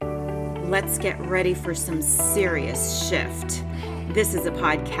let's get ready for some serious shift. This is a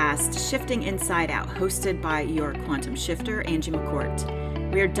podcast, Shifting Inside Out, hosted by your quantum shifter, Angie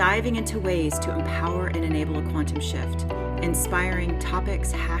McCourt. We are diving into ways to empower and enable a quantum shift. Inspiring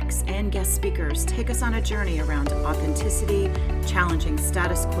topics, hacks, and guest speakers take us on a journey around authenticity, challenging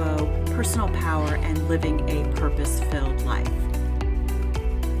status quo, personal power, and living a purpose-filled life.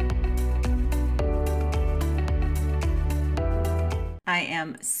 I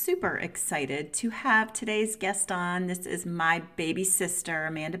am super excited to have today's guest on. This is my baby sister,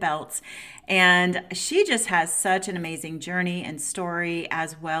 Amanda Beltz, and she just has such an amazing journey and story,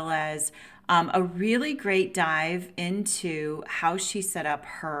 as well as a really great dive into how she set up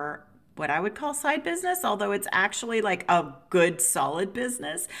her what I would call side business, although it's actually like a good solid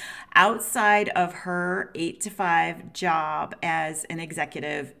business outside of her 8-to-5 job as an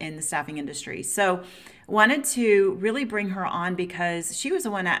executive in the staffing industry. So wanted to really bring her on because she was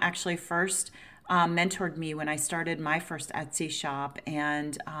the one that actually first mentored me when I started my first Etsy shop,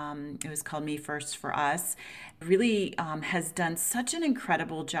 and it was called Me First for Us. Really has done such an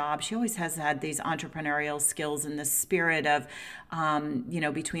incredible job. She always has had these entrepreneurial skills in the spirit of,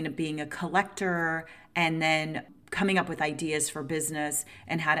 between being a collector and then coming up with ideas for business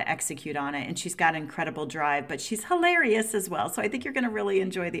and how to execute on it. And she's got incredible drive, but she's hilarious as well. So I think you're going to really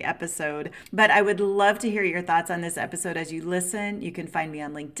enjoy the episode. But I would love to hear your thoughts on this episode as you listen. You can find me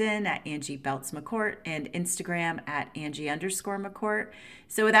on LinkedIn at Angie Beltz McCourt and Instagram at Angie_McCourt.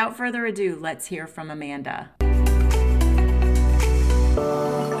 So without further ado, let's hear from Amanda.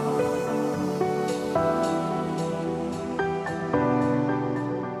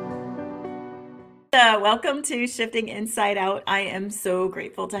 Welcome to Shifting Inside Out. I am so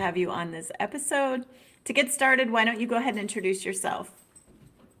grateful to have you on this episode. To get started, why don't you go ahead and introduce yourself?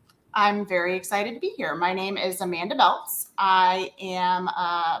 I'm very excited to be here. My name is Amanda Beltz. I am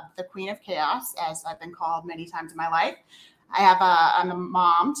the Queen of Chaos, as I've been called many times in my life. I'm a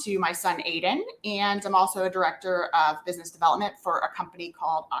mom to my son, Aiden, and I'm also a director of business development for a company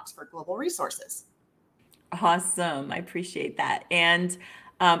called Oxford Global Resources. Awesome. I appreciate that. And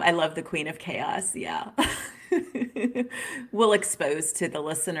I love the Queen of Chaos. Yeah. We'll expose to the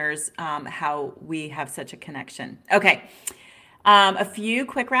listeners how we have such a connection. Okay. A few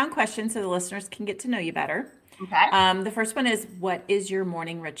quick round questions so the listeners can get to know you better. Okay. The first one is, what is your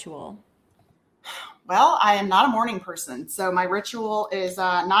morning ritual? Well, I am not a morning person, so my ritual is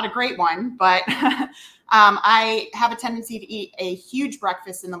not a great one, but I have a tendency to eat a huge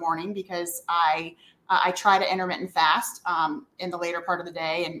breakfast in the morning because I try to intermittent fast in the later part of the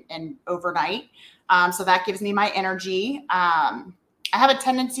day and overnight. So that gives me my energy. I have a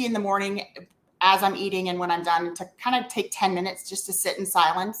tendency in the morning as I'm eating and when I'm done to kind of take 10 minutes just to sit in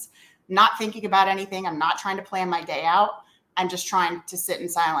silence, not thinking about anything. I'm not trying to plan my day out. I'm just trying to sit in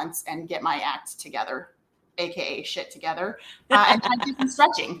silence and get my act together, AKA shit together. And I do some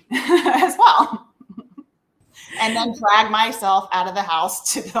stretching as well. And then drag myself out of the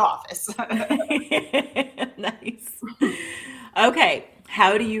house to the office. Nice. Okay.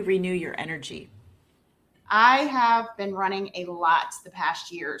 How do you renew your energy? I have been running a lot the past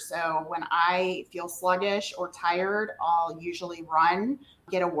year. So when I feel sluggish or tired, I'll usually run,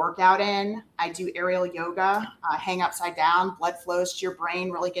 get a workout in. I do aerial yoga, hang upside down, blood flows to your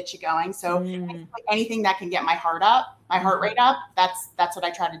brain, really get you going. So anything that can get my heart rate up, that's what I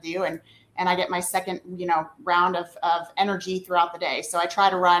try to do. And I get my second, round of energy throughout the day. So I try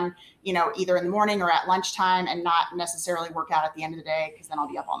to run, either in the morning or at lunchtime and not necessarily work out at the end of the day because then I'll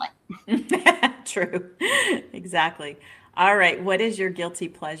be up all night. True. Exactly. All right. What is your guilty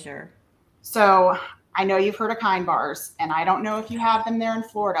pleasure? So I know you've heard of Kind bars, and I don't know if you have them there in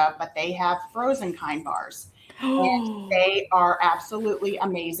Florida, but they have frozen Kind bars. And they are absolutely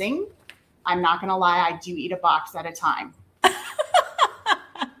amazing. I'm not going to lie. I do eat a box at a time.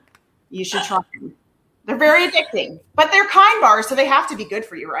 You should try them. They're very addicting, but they're Kind bars, so they have to be good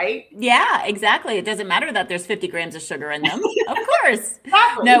for you, right? Yeah, exactly. It doesn't matter that there's 50 grams of sugar in them. Of course.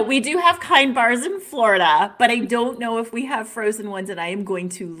 Exactly. No, we do have Kind bars in Florida, but I don't know if we have frozen ones, and I am going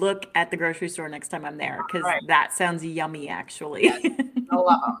to look at the grocery store next time I'm there because that sounds yummy, actually. I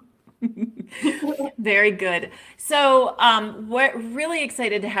love them. Very good. So we're really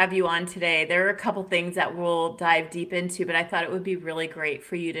excited to have you on today. There are a couple things that we'll dive deep into, but I thought it would be really great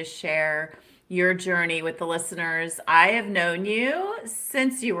for you to share your journey with the listeners. I have known you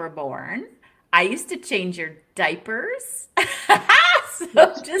since you were born. I used to change your diapers.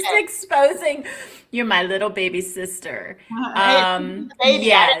 So just exposing, you're my little baby sister. Baby,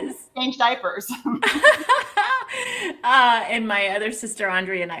 yes. Change diapers. And my other sister,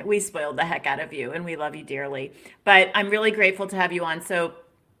 Andrea, and I, we spoiled the heck out of you, and we love you dearly. But I'm really grateful to have you on. So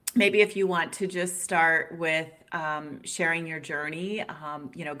maybe if you want to just start with sharing your journey,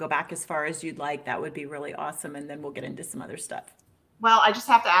 go back as far as you'd like, that would be really awesome. And then we'll get into some other stuff. Well, I just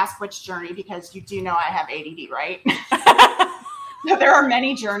have to ask which journey, because you do know I have ADD, right? So there are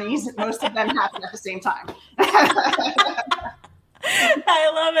many journeys. Most of them happen at the same time.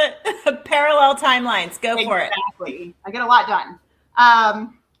 I love it. Parallel timelines. Go for it. Exactly. I get a lot done.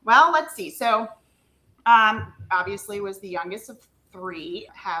 Well, let's see. So obviously was the youngest of three,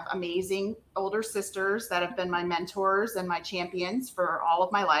 have amazing older sisters that have been my mentors and my champions for all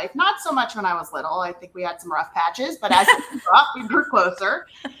of my life. Not so much when I was little. I think we had some rough patches, but as we grew up, we grew closer.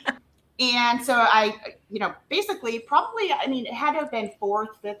 And so I, basically probably, it had to have been 4th,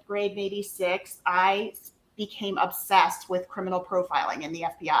 5th grade, maybe 6th. I became obsessed with criminal profiling in the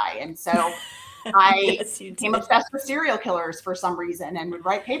FBI. And so I became obsessed with serial killers for some reason and would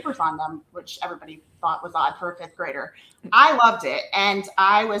write papers on them, which everybody thought was odd for a 5th grader. I loved it. And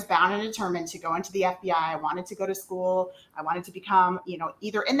I was bound and determined to go into the FBI. I wanted to go to school. I wanted to become,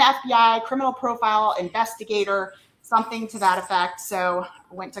 either in the FBI, criminal profile investigator, something to that effect. So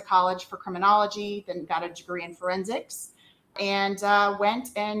I went to college for criminology, then got a degree in forensics, and went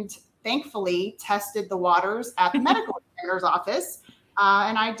and thankfully tested the waters at the medical examiner's office.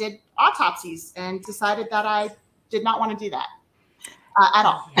 And I did autopsies and decided that I did not want to do that at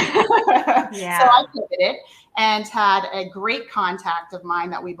all. Yeah. So I pivoted and had a great contact of mine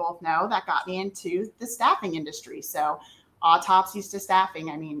that we both know that got me into the staffing industry. So autopsies to staffing,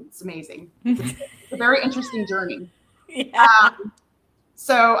 it's amazing. It's a very interesting journey. Yeah.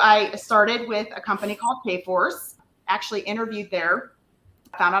 So I started with a company called Payforce, actually interviewed there,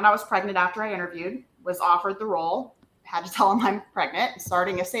 found out I was pregnant after I interviewed, was offered the role, had to tell them I'm pregnant,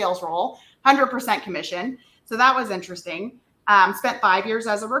 starting a sales role, 100% commission. So that was interesting. Spent 5 years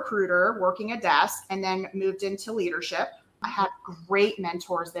as a recruiter, working a desk, and then moved into leadership. I had great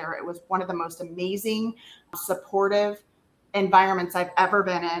mentors there. It was one of the most amazing, supportive environments I've ever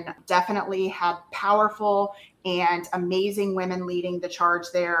been in. Definitely had powerful and amazing women leading the charge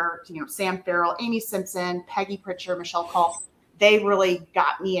there. Sam Farrell, Amy Simpson, Peggy Pritchard, Michelle Cole. They really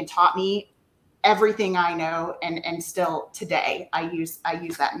got me and taught me everything I know, and still today I use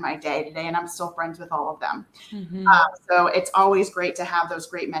that in my day today, and I'm still friends with all of them. Mm-hmm. So it's always great to have those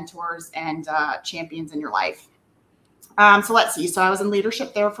great mentors and champions in your life. So let's see. So I was in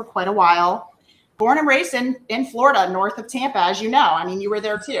leadership there for quite a while. Born and raised in Florida, north of Tampa, as you know. You were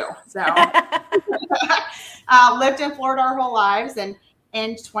there too. So lived in Florida our whole lives. And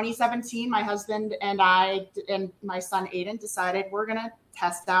in 2017, my husband and I and my son Aiden decided we're going to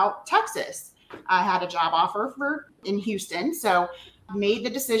test out Texas. I had a job offer in Houston, so made the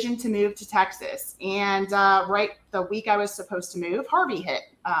decision to move to Texas. And right the week I was supposed to move, Harvey hit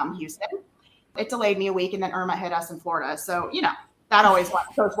Houston. It delayed me a week, and then Irma hit us in Florida. So, that always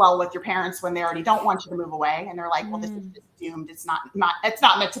goes well with your parents when they already don't want you to move away. And they're like, well, this is just doomed. It's not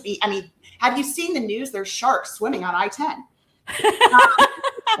meant to be. Have you seen the news? There's sharks swimming on I-10.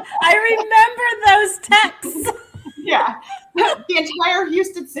 I remember those texts. Yeah. The entire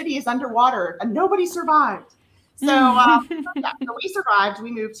Houston city is underwater and nobody survived. So, so we survived.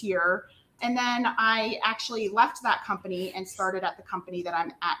 We moved here. And then I actually left that company and started at the company that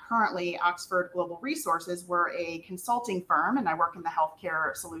I'm at currently, Oxford Global Resources. We're a consulting firm, and I work in the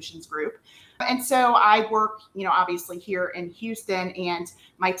healthcare solutions group. And so I work, obviously here in Houston, and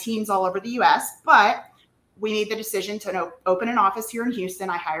my team's all over the US, but we made the decision to open an office here in Houston.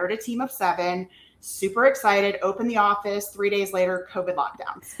 I hired a team of 7, super excited, opened the office. 3 days later, COVID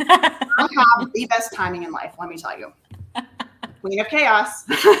lockdowns. I have the best timing in life, let me tell you. Queen of chaos.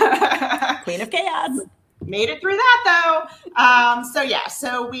 Queen of chaos. Made it through that though.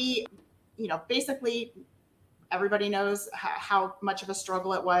 So we, basically everybody knows how much of a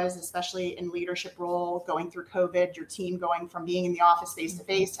struggle it was, especially in leadership role, going through COVID, your team going from being in the office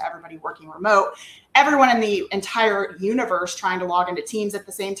face-to-face to everybody working remote, everyone in the entire universe trying to log into Teams at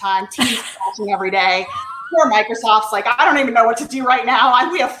the same time, Teams watching every day. Poor Microsoft's like, I don't even know what to do right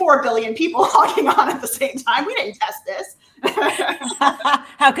now. We have 4 billion people logging on at the same time. We didn't test this.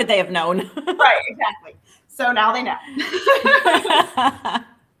 How could they have known? Right, exactly. So now they know.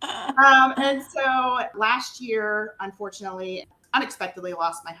 And so last year, unfortunately, unexpectedly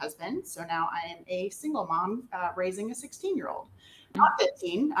lost my husband. So now I am a single mom raising a 16-year-old. Not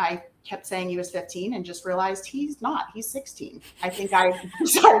 15. I kept saying he was 15 and just realized he's not. He's 16. I think I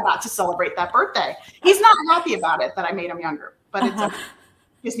decided not to celebrate that birthday. He's not happy about it that I made him younger, but it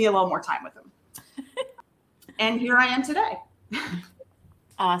gives me a little more time with him. And here I am today.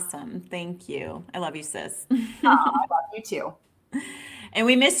 Awesome. Thank you. I love you, sis. I love you too. And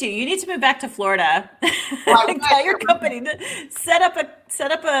we miss you. You need to move back to Florida. Well, Tell your company to set up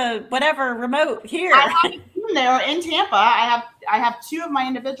a whatever remote here. I have a team there in Tampa. I have two of my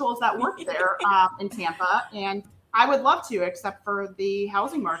individuals that work there in Tampa, and I would love to, except for the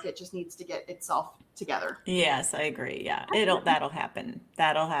housing market just needs to get itself together. Yes, I agree. Yeah, that'll happen.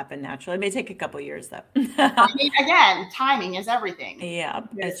 That'll happen naturally. It may take a couple years though. I mean, again, timing is everything. Yeah,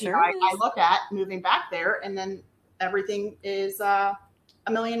 it Because, sure I is. look at moving back there, and then everything is $1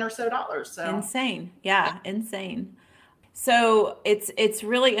 million or so dollars. So Insane. Yeah, insane. So it's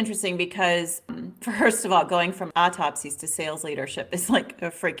really interesting because first of all, going from autopsies to sales leadership is like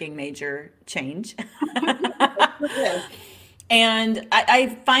a freaking major change. yeah. And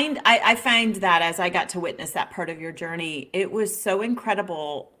I find that as I got to witness that part of your journey, it was so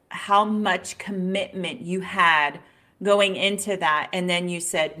incredible how much commitment you had going into that. And then you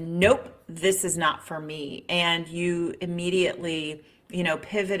said, nope, this is not for me. And you immediately,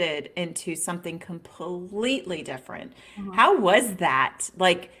 pivoted into something completely different. How was that?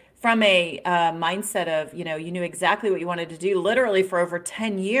 Like from a mindset of, you knew exactly what you wanted to do literally for over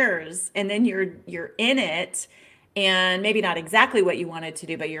 10 years, and then you're in it, and maybe not exactly what you wanted to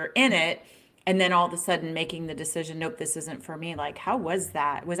do, but you're in it. And then all of a sudden making the decision, nope, this isn't for me. Like, how was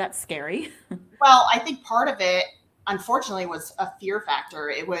that? Was that scary? Well, I think part of it, unfortunately, was a fear factor.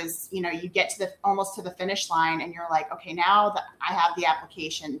 It was, you get to the almost to the finish line, and you're like, okay, now that I have the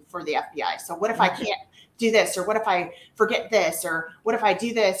application for the FBI. So what if I can't do this, or what if I forget this, or what if I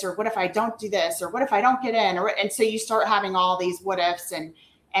do this, or what if I don't do this, or what if I don't get in, and so you start having all these what ifs, and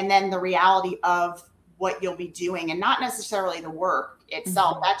then the reality of what you'll be doing, and not necessarily the work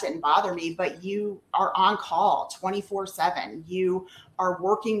itself. That didn't bother me, but you are on call 24/7. You are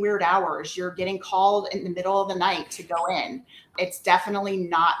working weird hours. You're getting called in the middle of the night to go in. It's definitely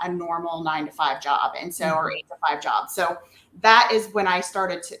not a normal 9 to 5 job. And so, or 8 to 5 job. So that is when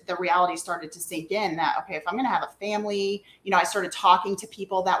the reality started to sink in that, okay, if I'm going to have a family, I started talking to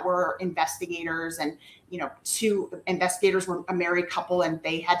people that were investigators, and, two investigators were a married couple, and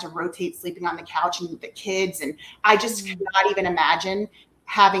they had to rotate sleeping on the couch, and the kids. And I just could not even imagine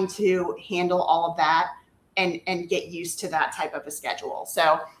having to handle all of that and get used to that type of a schedule.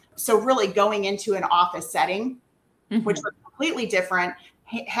 So really going into an office setting, which was completely different,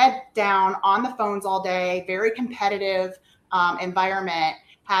 head down on the phones all day, very competitive environment,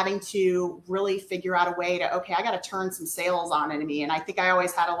 having to really figure out a way to, okay, I got to turn some sales on into me. And I think I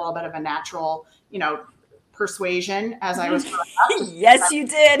always had a little bit of a natural, persuasion as I was growing up. Yes, you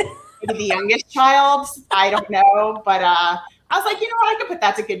did. Maybe the youngest child, I don't know, but I was like, I could put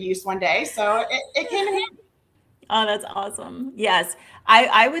that to good use one day. So it came in handy. Oh, that's awesome. Yes,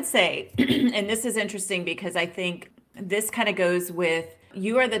 I would say, and this is interesting because I think this kind of goes with,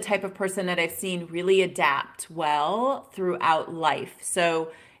 you are the type of person that I've seen really adapt well throughout life.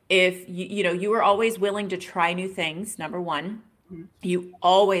 So if you were always willing to try new things, number one, you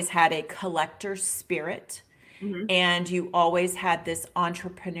always had a collector spirit, and you always had this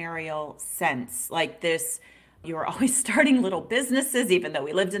entrepreneurial sense, like this. You were always starting little businesses, even though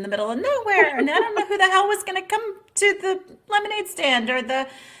we lived in the middle of nowhere. And I don't know who the hell was going to come to the lemonade stand or the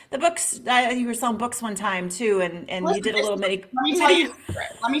books. You were selling books one time too, and Listen, you did a little mini. Let me tell you a secret.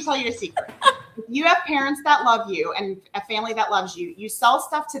 Let me tell you a secret. If you have parents that love you and a family that loves you, you sell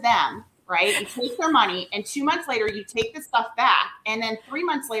stuff to them, right? You take their money, and 2 months later, you take the stuff back, and then 3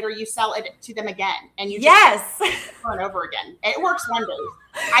 months later, you sell it to them again, and you Yes. over and over again. It works wonders.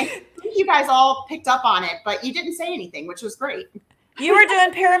 I think you guys all picked up on it, but you didn't say anything, which was great. You were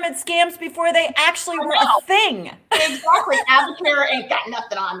doing pyramid scams before they actually were a thing. Exactly. Advocare ain't got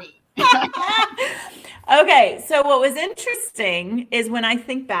nothing on me. Okay, so what was interesting is when I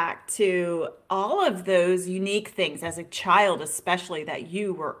think back to all of those unique things as a child, especially that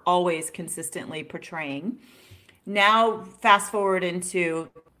you were always consistently portraying. Now, fast forward into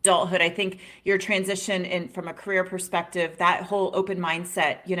adulthood, I think your transition in from a career perspective, that whole open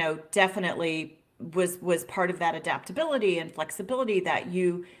mindset, definitely was part of that adaptability and flexibility that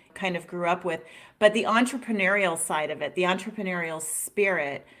you kind of grew up with. But the entrepreneurial side of it, the entrepreneurial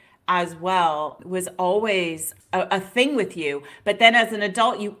spirit as well, was always a thing with you. But then as an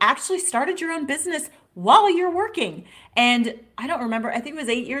adult, you actually started your own business while you're working. And I don't remember, I think it was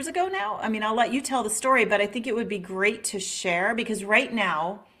 8 years ago now. I mean, I'll let you tell the story, but I think it would be great to share, because right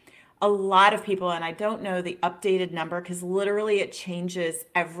now, a lot of people, and I don't know the updated number because literally it changes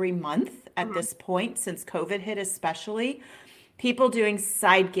every month at this point since COVID hit, especially. People doing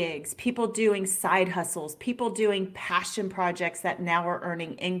side gigs, people doing side hustles, people doing passion projects that now are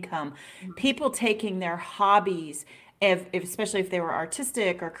earning income, people taking their hobbies, especially if they were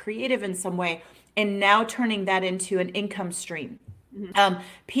artistic or creative in some way, and now turning that into an income stream. Mhm.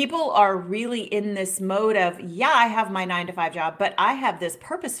 People are really in this mode of, yeah, I have my 9 to 5 job, but I have this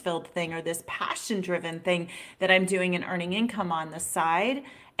purpose filled thing or this passion driven thing that I'm doing and earning income on the side.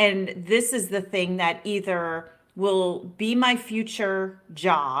 And this is the thing that either will be my future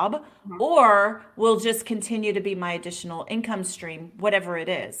job Mhm. or will just continue to be my additional income stream, whatever it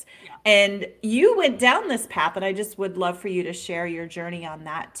is. Yeah. And you went down this path, and I just would love for you to share your journey on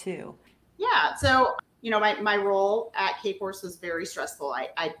that too. Yeah. So, my role at Kforce was very stressful.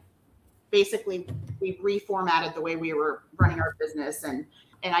 I basically, we reformatted the way we were running our business, and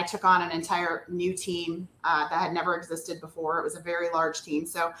I took on an entire new team that had never existed before. It was a very large team.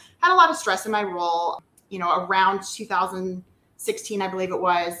 So had a lot of stress in my role. Around 2016, I believe it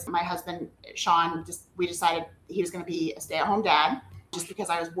was, my husband, Sean, we decided he was going to be a stay-at-home dad just because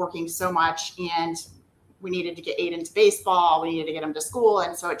I was working so much and we needed to get Aiden into baseball. We needed to get him to school.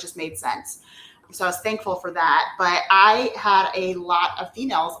 And so it just made sense. So I was thankful for that. But I had a lot of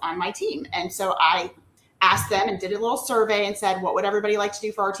females on my team. And so I asked them and did a little survey and said, what would everybody like to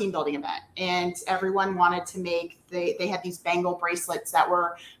do for our team building event? And everyone wanted to they had these bangle bracelets that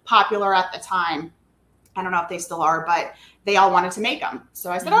were popular at the time. I don't know if they still are, but they all wanted to make them.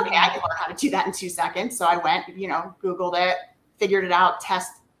 So I said, okay, I can learn how to do that in 2 seconds. So I went, Googled it, figured it out,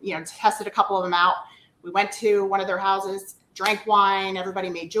 tested a couple of them out. We went to one of their houses, drank wine. Everybody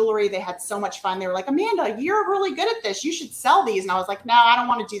made jewelry. They had so much fun. They were like, Amanda, you're really good at this. You should sell these. And I was like, no, I don't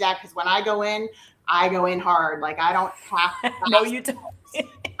want to do that, because when I go in hard. Like, I don't have to. No, you don't.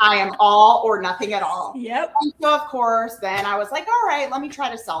 I am all or nothing at all. Yep. And so, of course, then I was like, all right, let me try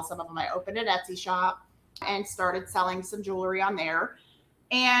to sell some of them. I opened an Etsy shop and started selling some jewelry on there.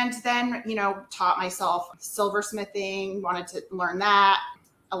 And then, taught myself silversmithing, wanted to learn that,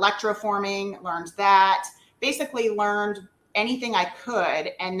 electroforming, learned that, basically learned anything I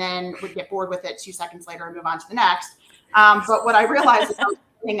could, and then would get bored with it 2 seconds later and move on to the next. But what I realized is I was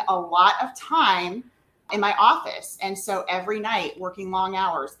spending a lot of time in my office. And so every night working long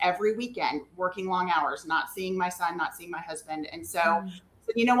hours, every weekend working long hours, not seeing my son, not seeing my husband. And so,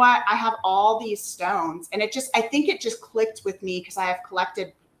 you know what? I have all these stones, and I think it just clicked with me because I have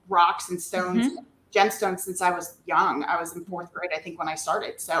collected rocks and stones, gemstones since I was young. I was in 4th grade, I think, when I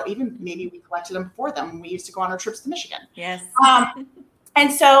started. So even maybe we collected them before them when we used to go on our trips to Michigan. Yes. And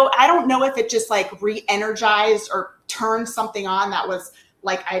so I don't know if it just like re-energized or turned something on that was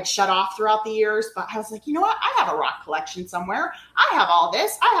like I had shut off throughout the years, but I was like, you know what? I have a rock collection somewhere. I have all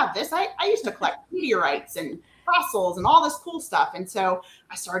this. I have this. I used to collect meteorites and fossils and all this cool stuff. And so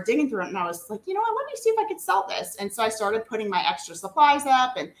I started digging through it, and I was like, you know what? Let me see if I could sell this. And so I started putting my extra supplies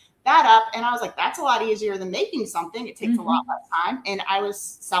up and that up. And I was like, that's a lot easier than making something. It takes a lot less time. And I was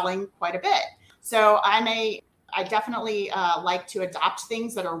selling quite a bit. So I definitely like to adopt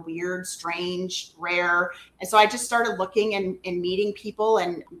things that are weird, strange, rare. And so I just started looking and meeting people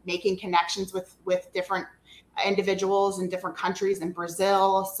and making connections with different individuals in different countries, in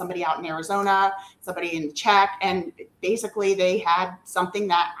Brazil, somebody out in Arizona, somebody in Czech. And basically they had something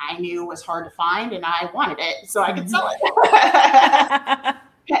that I knew was hard to find, and I wanted it so I could sell it.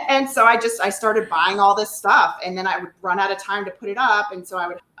 And so I started buying all this stuff, and then I would run out of time to put it up. And so I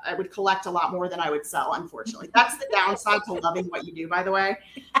would collect a lot more than I would sell, unfortunately. That's the downside to loving what you do, by the way.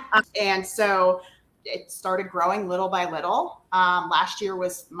 And so it started growing little by little. Last year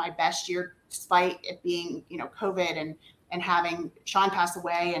was my best year, despite it being, COVID and having Sean pass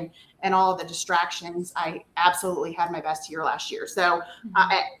away and all of the distractions. I absolutely had my best year last year. So,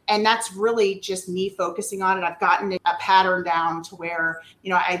 and that's really just me focusing on it. I've gotten a pattern down to where,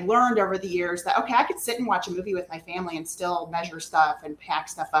 I learned over the years that, okay, I could sit and watch a movie with my family and still measure stuff and pack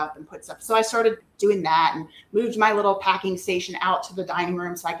stuff up and put stuff. So I started doing that and moved my little packing station out to the dining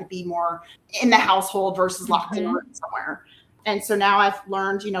room so I could be more in the household versus locked in a room somewhere. And so now I've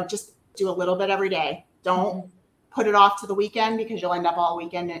learned, just do a little bit every day. Don't put it off to the weekend, because you'll end up all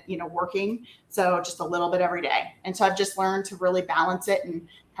weekend, working. So just a little bit every day. And so I've just learned to really balance it and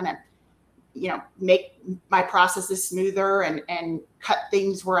kind of, make my processes smoother and cut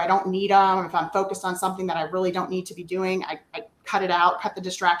things where I don't need them. If I'm focused on something that I really don't need to be doing, I cut it out, cut the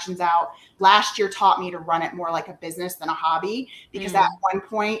distractions out. Last year taught me to run it more like a business than a hobby, because at one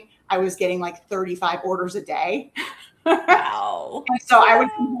point I was getting like 35 orders a day. Wow. And so I would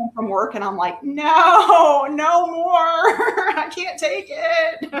come home from work and I'm like, no more. I can't take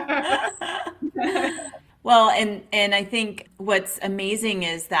it. Well, and I think what's amazing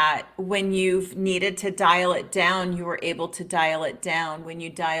is that when you've needed to dial it down, you were able to dial it down. When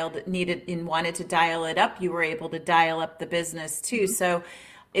you needed and wanted to dial it up, you were able to dial up the business too. So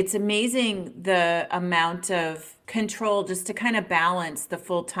It's amazing the amount of control just to kind of balance the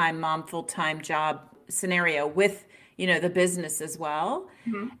full-time mom, full-time job scenario with, the business as well.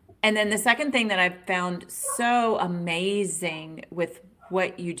 Mhm. And then the second thing that I've found so amazing with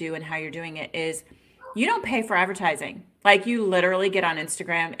what you do and how you're doing it is you don't pay for advertising. Like you literally get on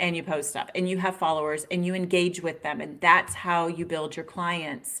Instagram and you post stuff and you have followers and you engage with them. And that's how you build your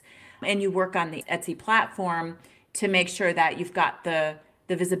clients. And you work on the Etsy platform to make sure that you've got the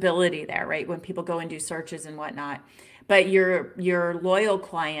visibility there, right? When people go and do searches and whatnot. But your loyal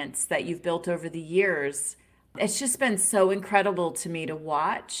clients that you've built over the years, it's just been so incredible to me to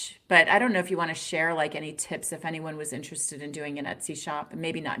watch. But I don't know if you want to share like any tips if anyone was interested in doing an Etsy shop and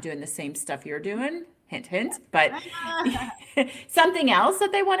maybe not doing the same stuff you're doing. Hint, hint. But something else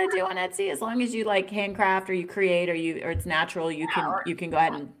that they want to do on Etsy, as long as you like handcraft or you create or it's natural, you can go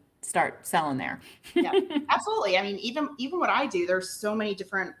ahead and start selling there. Yeah, absolutely. I mean, even what I do, there's so many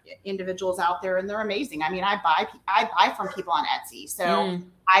different individuals out there and they're amazing. I mean, I buy from people on Etsy. So,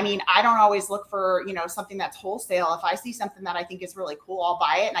 I mean, I don't always look for, something that's wholesale. If I see something that I think is really cool, I'll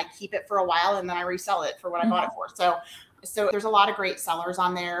buy it and I keep it for a while and then I resell it for what I bought it for. So there's a lot of great sellers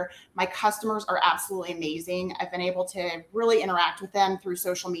on there. My customers are absolutely amazing. I've been able to really interact with them through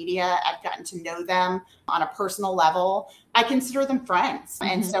social media. I've gotten to know them on a personal level. I consider them friends.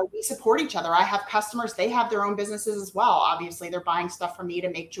 And so we support each other. I have customers, they have their own businesses as well. Obviously, they're buying stuff from me to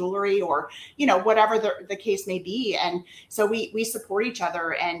make jewelry or, whatever the case may be. And so we support each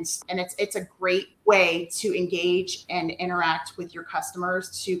other and it's a great way to engage and interact with your customers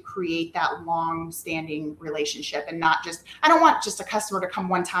to create that long-standing relationship and not just, I don't want just a customer to come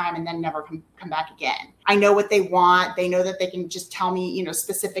one time and then never come back again. I know what they want. They know that they can just tell me,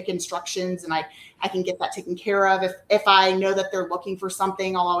 specific instructions and I can get that taken care of. If I know that they're looking for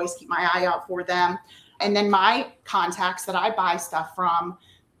something, I'll always keep my eye out for them. And then my contacts that I buy stuff from,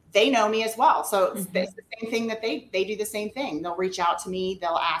 they know me as well. So it's the same thing that they do the same thing. They'll reach out to me.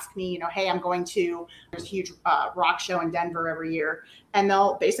 They'll ask me, hey, I'm going to, there's a huge rock show in Denver every year. And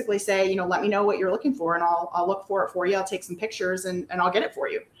they'll basically say, let me know what you're looking for and I'll look for it for you. I'll take some pictures and I'll get it for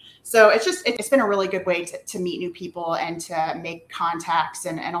you. So it's been a really good way to meet new people and to make contacts.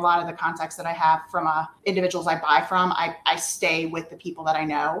 And a lot of the contacts that I have from individuals I buy from, I stay with the people that I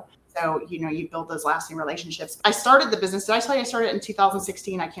know. So, you build those lasting relationships. I started the business. Did I tell you I started in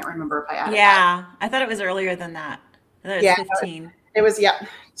 2016? I can't remember if I added that. I thought it was earlier than that. I thought it was 15. It was,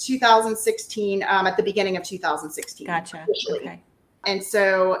 2016, at the beginning of 2016. Gotcha. Officially. Okay. And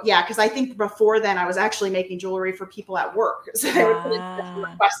so, because I think before then I was actually making jewelry for people at work. So they would put in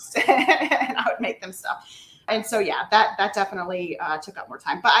requests and I would make them stuff. And so, that definitely took up more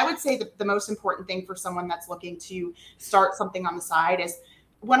time. But I would say that the most important thing for someone that's looking to start something on the side is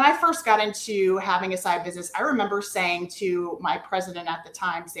when I first got into having a side business, I remember saying to my president at the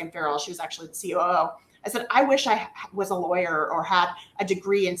time, Sam Farrell, she was actually the COO, I said, I wish I was a lawyer or had a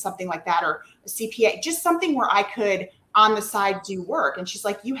degree in something like that or a CPA, just something where I could on the side do work. And she's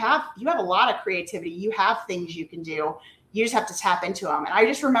like, you have a lot of creativity. You have things you can do. You just have to tap into them. And I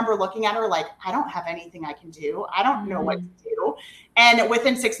just remember looking at her like, I don't have anything I can do. I don't know what to do. And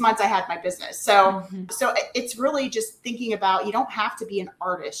within 6 months, I had my business. So it's really just thinking about, you don't have to be an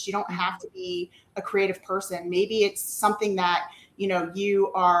artist. You don't have to be a creative person. Maybe it's something that,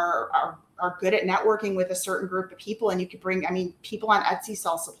 you are good at networking with a certain group of people and you could bring, people on Etsy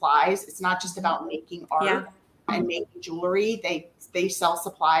sell supplies. It's not just about making art and making jewelry. They sell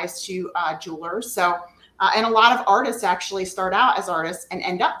supplies to jewelers. So, and a lot of artists actually start out as artists and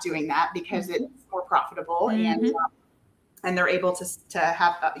end up doing that because it's more profitable and they're able to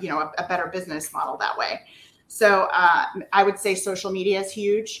have a better business model that way. So I would say social media is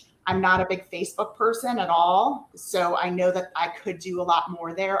huge. I'm not a big Facebook person at all. So I know that I could do a lot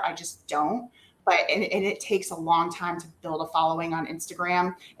more there. I just don't. But and it takes a long time to build a following on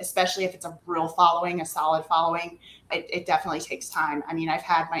Instagram, especially if it's a real following, a solid following. It definitely takes time. I've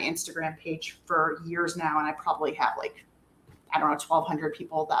had my Instagram page for years now, and I probably have 1,200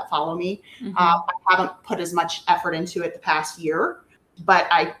 people that follow me. I haven't put as much effort into it the past year, but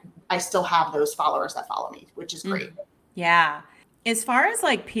I still have those followers that follow me, which is great. Yeah. As far as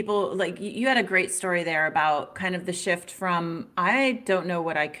people, you had a great story there about kind of the shift from, I don't know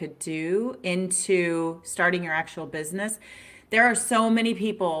what I could do into starting your actual business. There are so many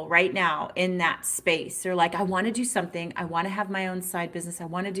people right now in that space. They're like, I want to do something. I want to have my own side business. I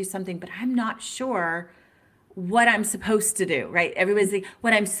want to do something, but I'm not sure what I'm supposed to do, right? Everybody's like,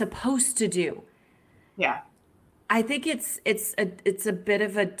 what I'm supposed to do. Yeah. I think it's a bit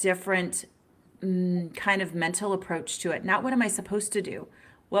of a different kind of mental approach to it. Not what am I supposed to do?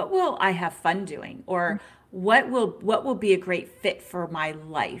 What will I have fun doing? Or what will be a great fit for my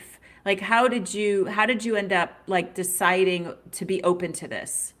life? Like, how did you end up like deciding to be open to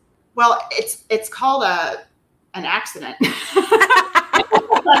this? Well, it's called an accident.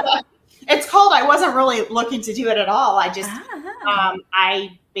 It's called, I wasn't really looking to do it at all.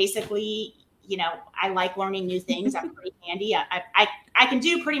 I basically, I like learning new things. I'm pretty handy. I can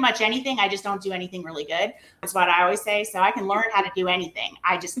do pretty much anything. I just don't do anything really good. That's what I always say. So I can learn how to do anything.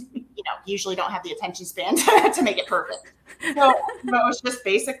 I just, usually don't have the attention span to make it perfect. So it was just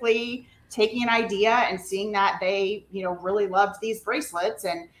basically taking an idea and seeing that they, really loved these bracelets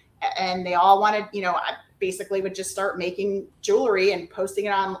and they all wanted, I basically would just start making jewelry and posting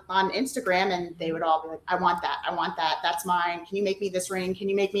it on Instagram, and they would all be like, I want that. That's mine. Can you make me this ring? Can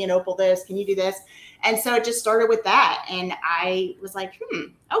you make me an opal this? Can you do this? And so it just started with that. And I was like,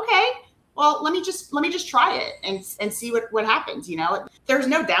 okay, well, let me just try it and see what happens. There's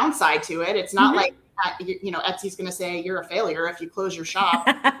no downside to it. It's not like, Etsy's going to say you're a failure if you close your shop.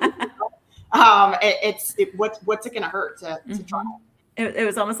 What's it going to hurt to try it? It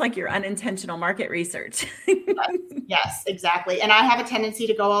was almost like your unintentional market research. Yes, exactly. And I have a tendency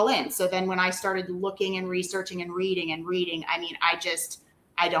to go all in. So then when I started looking and researching and reading, I mean,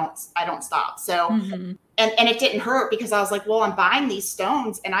 I don't stop. So, and it didn't hurt because I was like, well, I'm buying these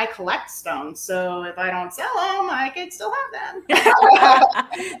stones and I collect stones. So if I don't sell them, I could still have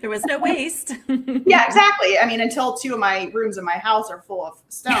them. There was no waste. Yeah, exactly. I mean, until 2 of my rooms in my house are full of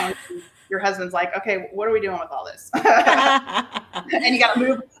stones. Your husband's like, okay, what are we doing with all this? And you got to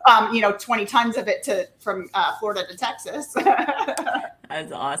move, 20 tons of it from Florida to Texas.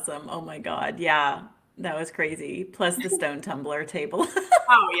 That's awesome. Oh my God. Yeah, that was crazy. Plus the stone tumbler table.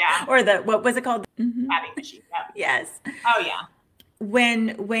 Oh yeah. Or what was it called? Tapping machine. Yep. Yes. Oh yeah.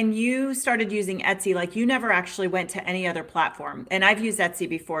 When you started using Etsy, like you never actually went to any other platform. And I've used Etsy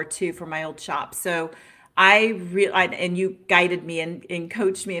before too for my old shop. So and you guided me and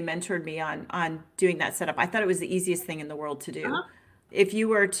coached me and mentored me on doing that setup. I thought it was the easiest thing in the world to do. Uh-huh. If you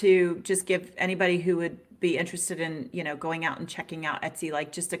were to just give anybody who would be interested in, going out and checking out Etsy,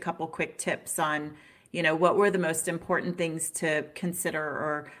 like just a couple quick tips on, what were the most important things to consider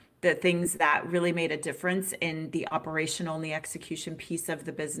or the things that really made a difference in the operational and the execution piece of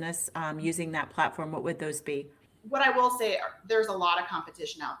the business using that platform, what would those be? What I will say, there's a lot of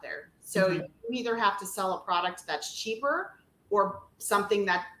competition out there. So you either have to sell a product that's cheaper or something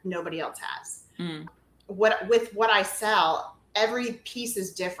that nobody else has. With what I sell, every piece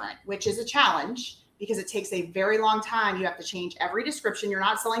is different, which is a challenge because it takes a very long time. You have to change every description. You're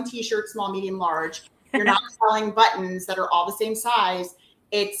not selling t-shirts, small, medium, large. You're not selling buttons that are all the same size.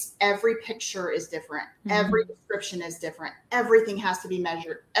 It's every picture is different. Every description is different. Everything has to be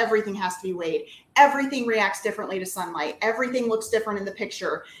measured. Everything has to be weighed. Everything reacts differently to sunlight. Everything looks different in the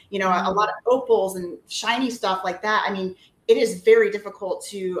picture. A lot of opals and shiny stuff like that. I mean, it is very difficult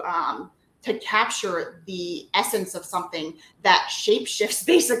to capture the essence of something that shape shifts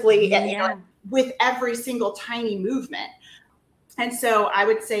basically with every single tiny movement. And so I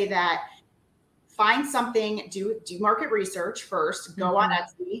would say that find something, do market research first, go on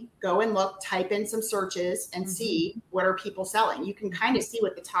Etsy, go and look, type in some searches and see what are people selling. You can kind of see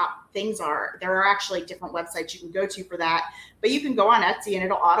what the top things are. There are actually different websites you can go to for that, but you can go on Etsy and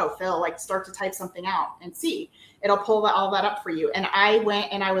it'll autofill, like start to type something out and see. It'll pull all that up for you. And I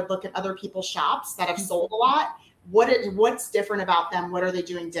went and I would look at other people's shops that have sold a lot. What's different about them? What are they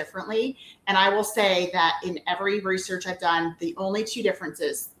doing differently? And I will say that in every research I've done, the only 2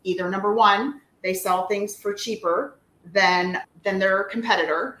 differences, either number one, they sell things for cheaper than their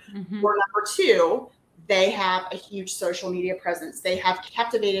competitor. Or number 2, they have a huge social media presence. They have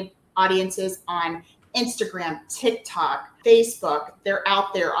captivated audiences on Instagram, TikTok, Facebook. They're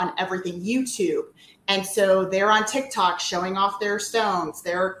out there on everything, YouTube. And so they're on TikTok showing off their stones.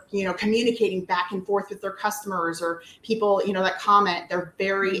 They're, communicating back and forth with their customers or people, that comment. They're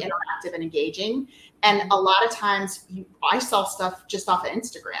very interactive and engaging. And a lot of times I sell stuff just off of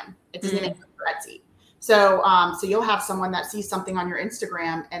Instagram. It doesn't even for Etsy. So you'll have someone that sees something on your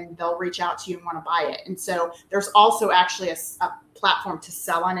Instagram and they'll reach out to you and want to buy it. And so there's also actually a platform to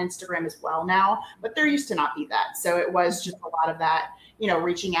sell on Instagram as well now, but there used to not be that. So it was just a lot of that,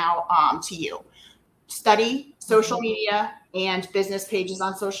 reaching out to you. Study social media and business pages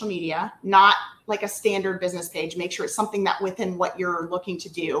on social media, not like a standard business page. Make sure it's something that within what you're looking to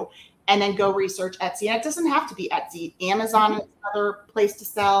do. And then go research Etsy. And it doesn't have to be Etsy. Amazon is another place to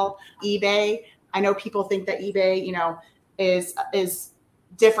sell. eBay. I know people think that eBay, is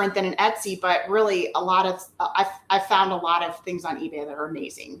different than an Etsy, but really I've found a lot of things on eBay that are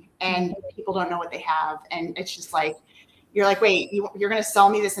amazing and people don't know what they have. And it's just like, You're like, wait, you're going to sell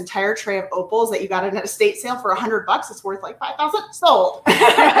me this entire tray of opals that you got at an estate sale for $100? It's worth like 5,000. Sold.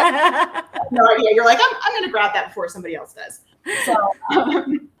 No idea. You're like, I'm going to grab that before somebody else does. So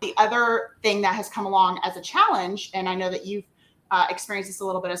the other thing that has come along as a challenge, and I know that you've experienced this a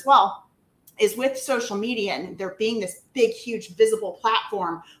little bit as well, is with social media and there being this big, huge, visible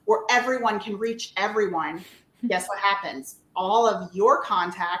platform where everyone can reach everyone. Guess what happens? All of your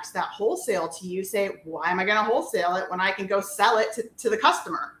contacts that wholesale to you say, why am I going to wholesale it when I can go sell it to the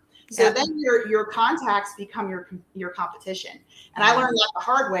customer? So then your contacts become your competition. And I learned that the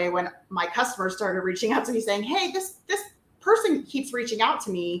hard way when my customers started reaching out to me saying, hey, this person keeps reaching out to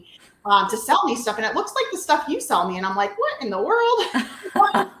me to sell me stuff. And it looks like the stuff you sell me. And I'm like, what in the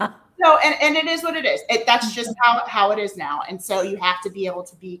world? So, and it is what it is. That's just how it is now. And so you have to be able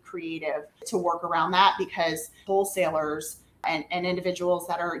to be creative to work around that, because wholesalers and individuals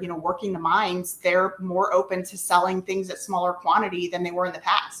that are, working the mines, they're more open to selling things at smaller quantity than they were in the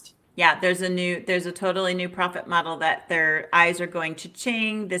past. Yeah, there's a totally new profit model that their eyes are going to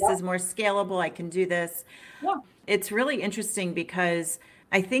ching. This is more scalable. I can do this. Yeah. It's really interesting because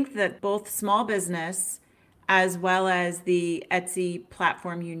I think that both small business as well as the Etsy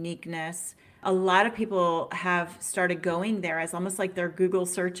platform uniqueness, a lot of people have started going there as almost like their Google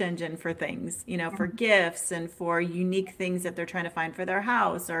search engine for things, for gifts and for unique things that they're trying to find for their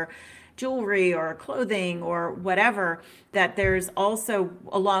house or jewelry or clothing or whatever. That there's also,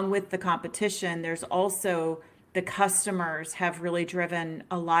 along with the competition, there's also the customers have really driven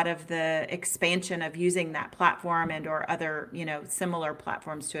a lot of the expansion of using that platform and or other, similar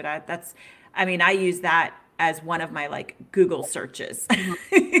platforms to it. I use that as one of my like Google searches,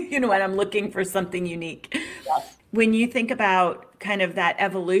 when I'm looking for something unique. Yes. When you think about kind of that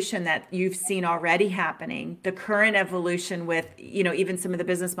evolution that you've seen already happening, the current evolution with, even some of the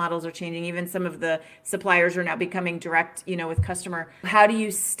business models are changing, even some of the suppliers are now becoming direct, with customer. How do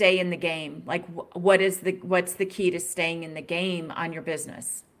you stay in the game? Like what's the key to staying in the game on your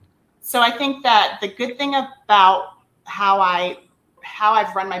business? So I think that the good thing about how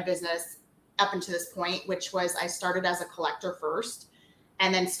I've run my business up until this point, which was I started as a collector first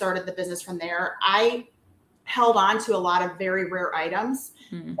and then started the business from there. I held on to a lot of very rare items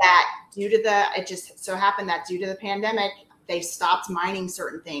that it just so happened that due to the pandemic, they stopped mining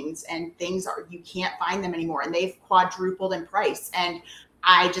certain things and you can't find them anymore. And they've quadrupled in price. And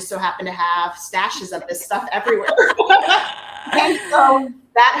I just so happen to have stashes of this stuff everywhere. And so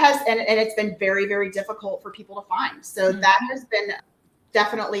that and it's been very, very difficult for people to find. So that has been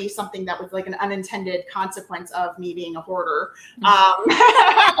definitely something that was like an unintended consequence of me being a hoarder.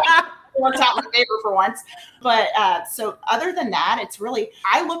 Worked out in my favor for once. But so other than that, it's really,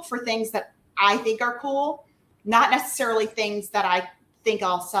 I look for things that I think are cool, not necessarily things that I think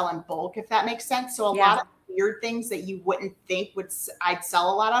I'll sell in bulk, if that makes sense. So a lot of weird things that you wouldn't think I'd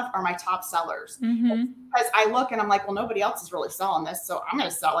sell a lot of are my top sellers. Because I look and I'm like, well, nobody else is really selling this, so I'm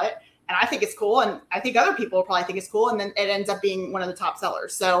going to sell it. And I think it's cool. And I think other people will probably think it's cool. And then it ends up being one of the top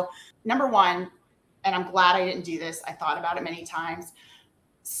sellers. So number one, and I'm glad I didn't do this, I thought about it many times,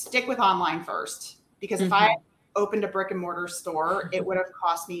 stick with online first. Because if I opened a brick and mortar store, it would have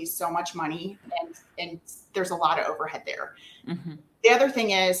cost me so much money. And there's a lot of overhead there. The other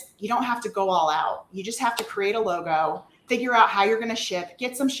thing is you don't have to go all out. You just have to create a logo, figure out how you're going to ship,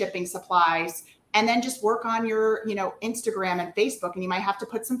 get some shipping supplies, and then just work on your, Instagram and Facebook. And you might have to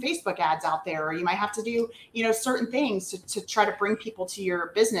put some Facebook ads out there, or you might have to do, certain things to try to bring people to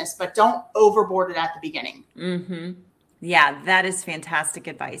your business, but don't overboard it at the beginning. Yeah, that is fantastic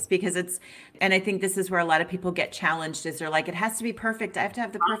advice, because and I think this is where a lot of people get challenged, is they're like, it has to be perfect. I have to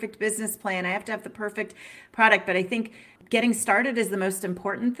have the perfect business plan. I have to have the perfect product. But I think getting started is the most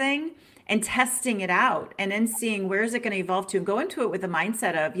important thing, and testing it out and then seeing where is it going to evolve to, and go into it with a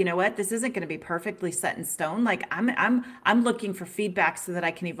mindset of, you know what, this isn't going to be perfectly set in stone. Like I'm looking for feedback so that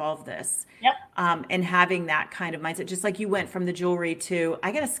I can evolve this. Yep. And having that kind of mindset, just like you went from the jewelry to,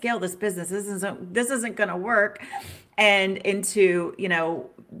 I got to scale this business. This isn't going to work. And into,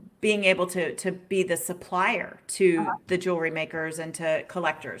 being able to be the supplier to the jewelry makers and to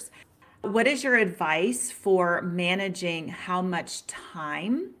collectors. What is your advice for managing how much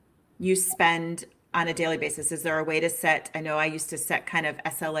time you spend on a daily basis? Is there a way to set, I know I used to set kind of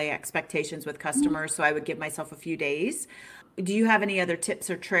SLA expectations with customers, so I would give myself a few days. Do you have any other tips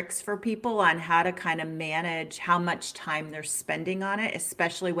or tricks for people on how to kind of manage how much time they're spending on it,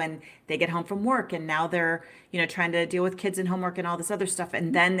 especially when they get home from work and now they're, trying to deal with kids and homework and all this other stuff,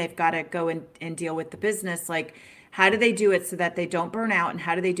 and then they've got to go and deal with the business? Like, how do they do it so that they don't burn out, and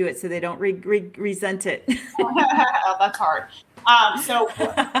how do they do it so they don't resent it? That's hard. So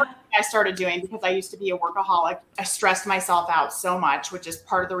I I started doing, because I used to be a workaholic. I stressed myself out so much, which is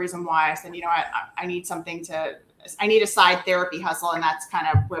part of the reason why I said, I need I need a side therapy hustle. And that's kind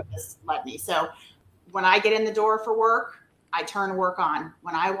of where this led me. So when I get in the door for work, I turn work on.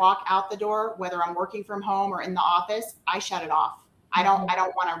 When I walk out the door, whether I'm working from home or in the office, I shut it off. I don't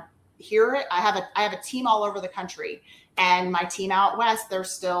want to hear it. I have a team all over the country, and my team out west, they're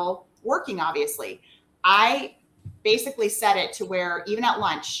still working, obviously. I basically set it to where even at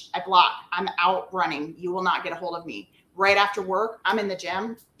lunch, I block, I'm out running. You will not get a hold of me. Right after work, I'm in the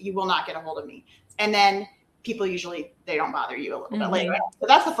gym. You will not get a hold of me. And then people usually, they don't bother you a little bit later. So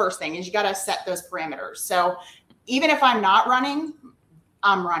that's the first thing, is you got to set those parameters. So even if I'm not running,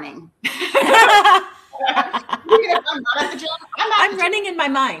 I'm running. Even if I'm not at the gym, I'm running in my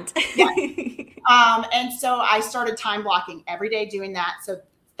mind. Yeah. And so I started time blocking every day doing that. So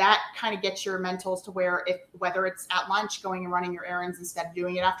that kind of gets your mentals to where, whether it's at lunch, going and running your errands instead of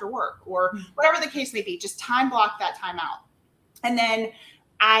doing it after work, or whatever the case may be, just time block that time out. And then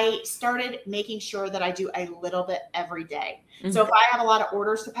I started making sure that I do a little bit every day. Mm-hmm. So if I have a lot of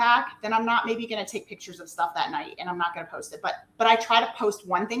orders to pack, then I'm not maybe going to take pictures of stuff that night, and I'm not going to post it. But I try to post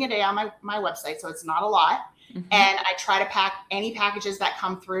one thing a day on my website. So it's not a lot. Mm-hmm. And I try to pack any packages that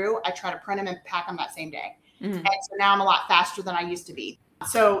come through. I try to print them and pack them that same day. Mm-hmm. And so now I'm a lot faster than I used to be.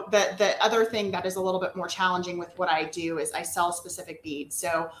 So the other thing that is a little bit more challenging with what I do is I sell specific beads.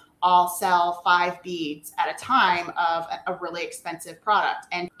 So I'll sell 5 beads at a time of a really expensive product.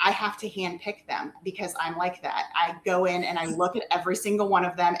 And I have to hand pick them because I'm like that. I go in and I look at every single one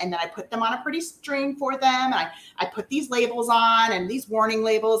of them, and then I put them on a pretty string for them. And I put these labels on and these warning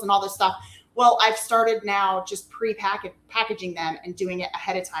labels and all this stuff. Well, I've started now just packaging them and doing it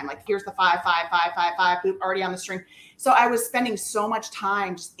ahead of time. Like, here's the 5, 5, 5, 5, 5, boop, already on the string. So I was spending so much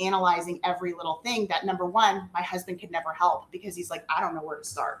time just analyzing every little thing that, number one, my husband could never help, because he's like, I don't know where to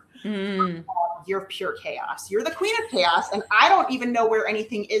start. Mm. You're pure chaos. You're the queen of chaos. And I don't even know where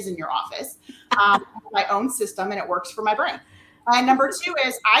anything is in your office. My own system, and it works for my brain. And number 2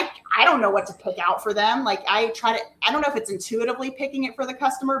 is I don't know what to pick out for them. Like, I don't know if it's intuitively picking it for the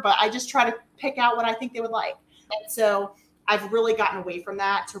customer, but I just try to pick out what I think they would like. And so I've really gotten away from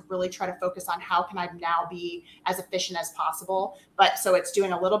that to really try to focus on how can I now be as efficient as possible. But so it's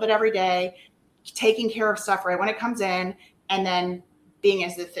doing a little bit every day, taking care of stuff right when it comes in, and then being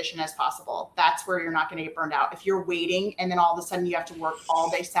as efficient as possible. That's where you're not going to get burned out. If you're waiting and then all of a sudden you have to work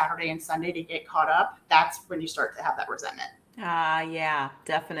all day Saturday and Sunday to get caught up, that's when you start to have that resentment. Yeah,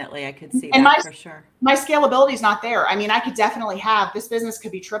 definitely. I could see that for sure. My scalability is not there. I mean, I could definitely have, this business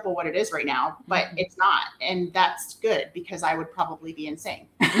could be triple what it is right now, but it's not. And that's good, because I would probably be insane.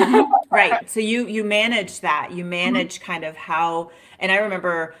 Right. So you manage that. You manage kind of how, and I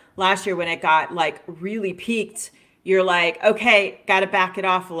remember last year when it got like really peaked, you're like, okay, got to back it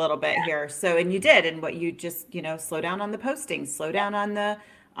off a little bit here. So, and you did. And what you just, slow down on the posting, slow down on the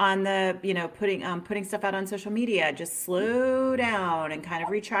putting stuff out on social media, just slow down and kind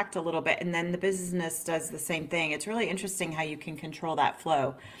of retract a little bit. And then the business does the same thing. It's really interesting how you can control that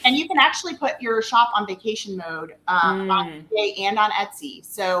flow. And you can actually put your shop on vacation mode on eBay and on Etsy.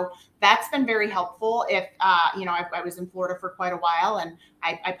 So that's been very helpful. If, I was in Florida for quite a while, and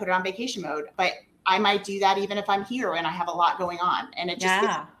I put it on vacation mode, but I might do that even if I'm here and I have a lot going on, and it just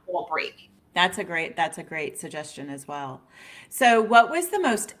gives a little break. That's a great suggestion as well. So what was the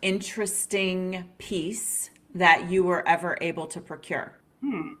most interesting piece that you were ever able to procure?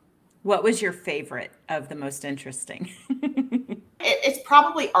 What was your favorite of the most interesting? It's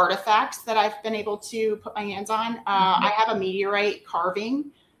probably artifacts that I've been able to put my hands on. I have a meteorite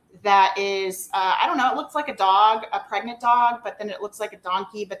carving that is, I don't know, it looks like a dog, a pregnant dog, but then it looks like a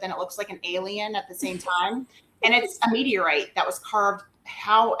donkey, but then it looks like an alien at the same time. And it's a meteorite that was carved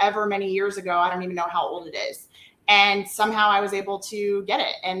however many years ago. I don't even know how old it is. And somehow I was able to get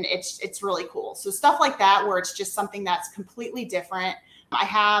it. And it's really cool. So stuff like that, where it's just something that's completely different. I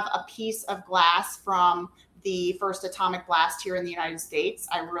have a piece of glass from the first atomic blast here in the United States.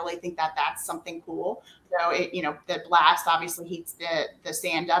 I really think that that's something cool. So the blast obviously heats the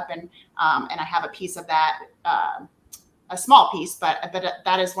sand up, and I have a piece of that, a small piece, but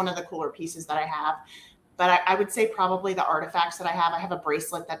that is one of the cooler pieces that I have. But I would say probably the artifacts that I have. I have a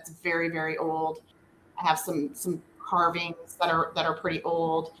bracelet that's very, very old. I have some carvings that are pretty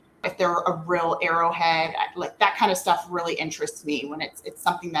old. If they're a real arrowhead, like that kind of stuff really interests me when it's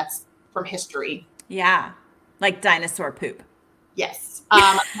something that's from history. Yeah, like dinosaur poop. Yes.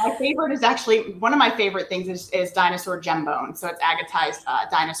 My favorite is actually, one of my favorite things is dinosaur gem bone. So it's agatized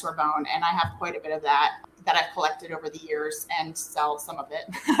dinosaur bone. And I have quite a bit of that I've collected over the years and sell some of it.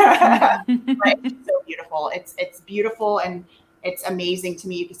 But it's so beautiful. It's beautiful. And It's amazing to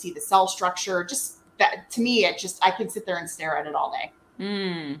me. You can see the cell structure. Just that to me, I could sit there and stare at it all day.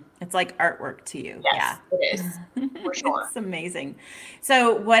 It's like artwork to you. Yes, Yeah, it is for sure. It's amazing.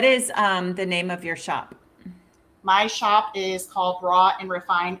 So what is the name of your shop? My shop is called Raw and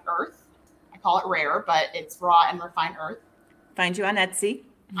Refined Earth. I call it Rare, but it's Raw and Refined Earth. Find you on Etsy.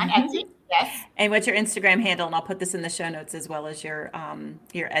 On Etsy, yes. And what's your Instagram handle? And I'll put this in the show notes as well as your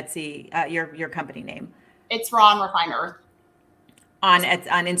Etsy, your company name. It's Raw and Refined Earth. On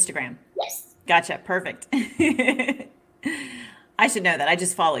Instagram. Yes. Gotcha. Perfect. I should know that. I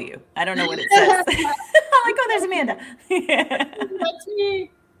just follow you. I don't know what it says. I'm like, oh, there's Amanda. That's me.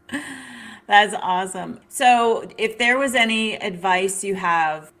 That's awesome. So if there was any advice you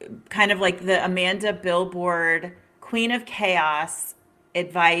have, kind of like the Amanda Billboard Queen of Chaos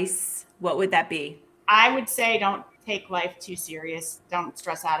advice, what would that be? I would say don't take life too serious. Don't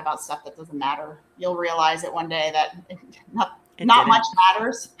stress out about stuff that doesn't matter. You'll realize it one day that not much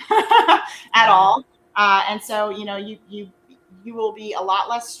matters at all. And so, you will be a lot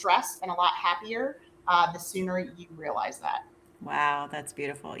less stressed and a lot happier the sooner you realize that. Wow, that's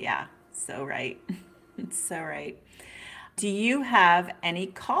beautiful. Yeah, so right. It's so right. Do you have any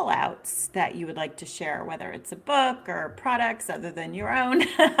call outs that you would like to share, whether it's a book or products other than your own?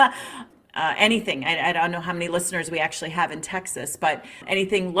 Anything. I don't know how many listeners we actually have in Texas, but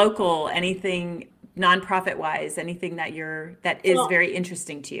anything local, anything nonprofit wise, anything that is very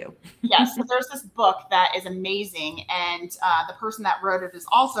interesting to you. Yes. So there's this book that is amazing. And the person that wrote it is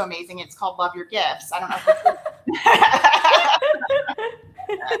also amazing. It's called Love Your Gifts. I don't know if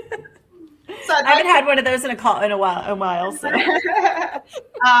So I haven't had one of those in a while. So.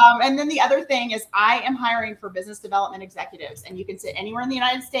 And then the other thing is I am hiring for business development executives, and you can sit anywhere in the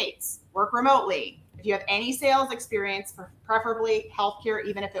United States, work remotely. If you have any sales experience, preferably healthcare,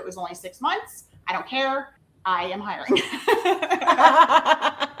 even if it was only 6 months, I don't care. I am hiring.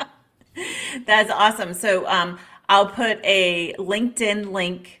 That's awesome. So I'll put a LinkedIn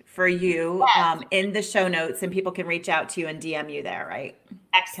link for you in the show notes, and people can reach out to you and DM you there, right?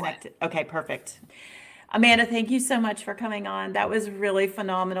 Excellent. Connected. Okay, perfect. Amanda, thank you so much for coming on. That was really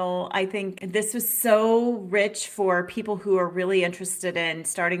phenomenal. I think this was so rich for people who are really interested in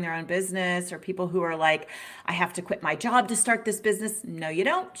starting their own business, or people who are like, I have to quit my job to start this business. No, you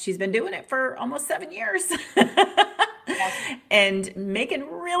don't. She's been doing it for almost 7 years. And making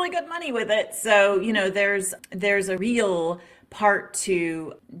really good money with it. So, there's a real part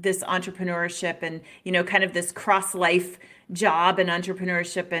to this entrepreneurship and, kind of this cross-life job and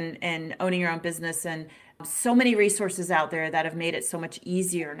entrepreneurship and owning your own business, and so many resources out there that have made it so much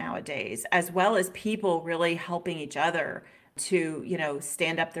easier nowadays, as well as people really helping each other to,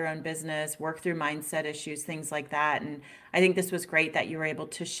 stand up their own business, work through mindset issues, things like that. And I think this was great that you were able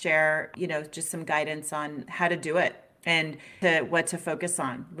to share, just some guidance on how to do it and what to focus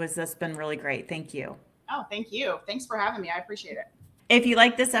on. That's been really great. Thank you. Oh, thank you. Thanks for having me. I appreciate it. If you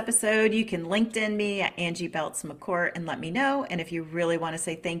like this episode, you can LinkedIn me at Angie Beltz McCourt and let me know. And if you really want to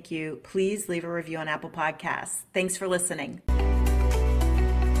say thank you, please leave a review on Apple Podcasts. Thanks for listening.